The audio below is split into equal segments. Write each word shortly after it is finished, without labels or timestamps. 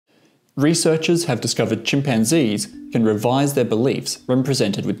Researchers have discovered chimpanzees can revise their beliefs when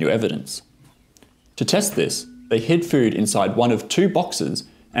presented with new evidence. To test this, they hid food inside one of two boxes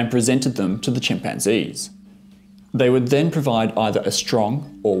and presented them to the chimpanzees. They would then provide either a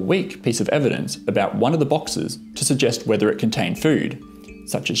strong or weak piece of evidence about one of the boxes to suggest whether it contained food,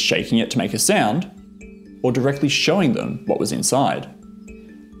 such as shaking it to make a sound, or directly showing them what was inside.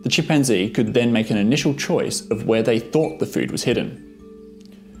 The chimpanzee could then make an initial choice of where they thought the food was hidden.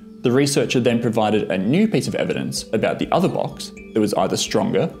 The researcher then provided a new piece of evidence about the other box that was either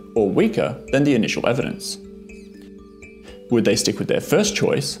stronger or weaker than the initial evidence. Would they stick with their first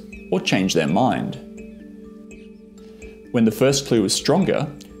choice or change their mind? When the first clue was stronger,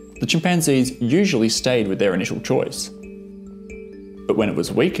 the chimpanzees usually stayed with their initial choice. But when it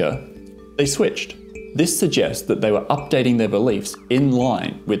was weaker, they switched. This suggests that they were updating their beliefs in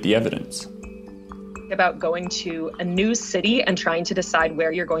line with the evidence. About going to a new city and trying to decide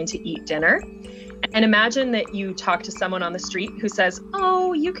where you're going to eat dinner. And imagine that you talk to someone on the street who says,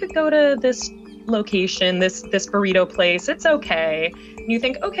 "Oh, you could go to this location, this burrito place, it's okay." And you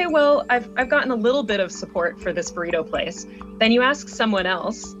think, okay, well, I've gotten a little bit of support for this burrito place. Then you ask someone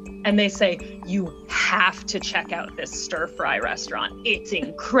else and they say, "You have to check out this stir-fry restaurant. It's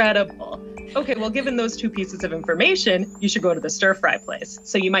incredible." Okay, well, given those two pieces of information, you should go to the stir-fry place.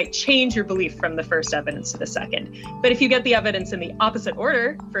 So you might change your belief from the first evidence to the second. But if you get the evidence in the opposite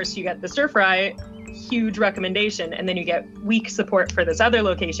order, first you get the stir-fry, huge recommendation, and then you get weak support for this other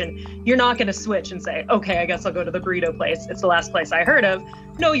location, you're not going to switch and say, okay, I guess I'll go to the burrito place. It's the last place I heard of.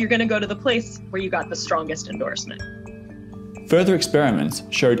 No, you're going to go to the place where you got the strongest endorsement. Further experiments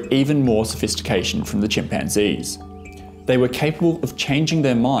showed even more sophistication from the chimpanzees. They were capable of changing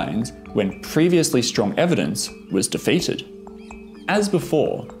their minds when previously strong evidence was defeated. As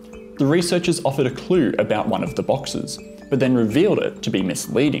before, the researchers offered a clue about one of the boxes, but then revealed it to be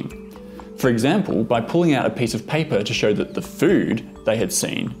misleading. For example, by pulling out a piece of paper to show that the food they had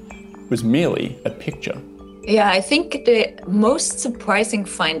seen was merely a picture. Yeah, I think the most surprising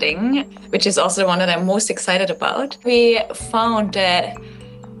finding, which is also the one that I'm most excited about, we found that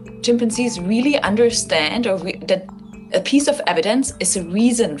chimpanzees really understand that a piece of evidence is a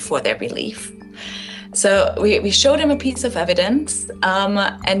reason for their belief. So we showed them a piece of evidence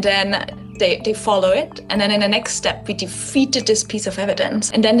and then they follow it. And then in the next step, we defeated this piece of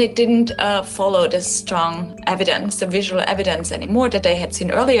evidence. And then they didn't follow this strong evidence, the visual evidence anymore that they had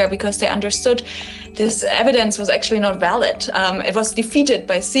seen earlier, because they understood this evidence was actually not valid. It was defeated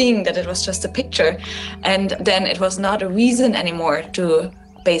by seeing that it was just a picture. And then it was not a reason anymore to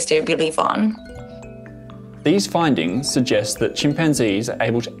base their belief on. These findings suggest that chimpanzees are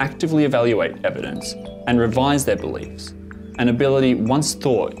able to actively evaluate evidence and revise their beliefs, an ability once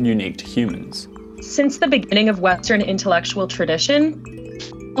thought unique to humans. Since the beginning of Western intellectual tradition,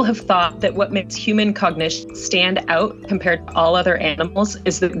 people have thought that what makes human cognition stand out compared to all other animals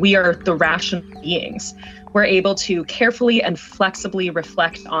is that we are the rational beings. We're able to carefully and flexibly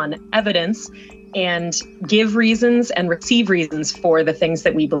reflect on evidence and give reasons and receive reasons for the things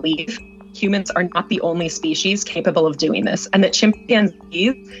that we believe. Humans are not the only species capable of doing this, and that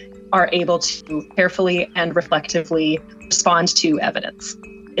chimpanzees are able to carefully and reflectively respond to evidence.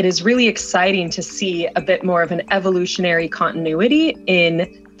 It is really exciting to see a bit more of an evolutionary continuity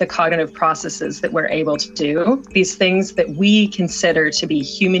in the cognitive processes that we're able to do. These things that we consider to be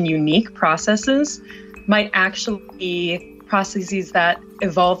human unique processes might actually be processes that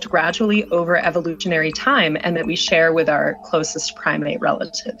evolved gradually over evolutionary time and that we share with our closest primate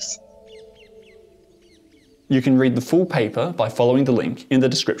relatives. You can read the full paper by following the link in the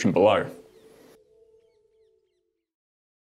description below.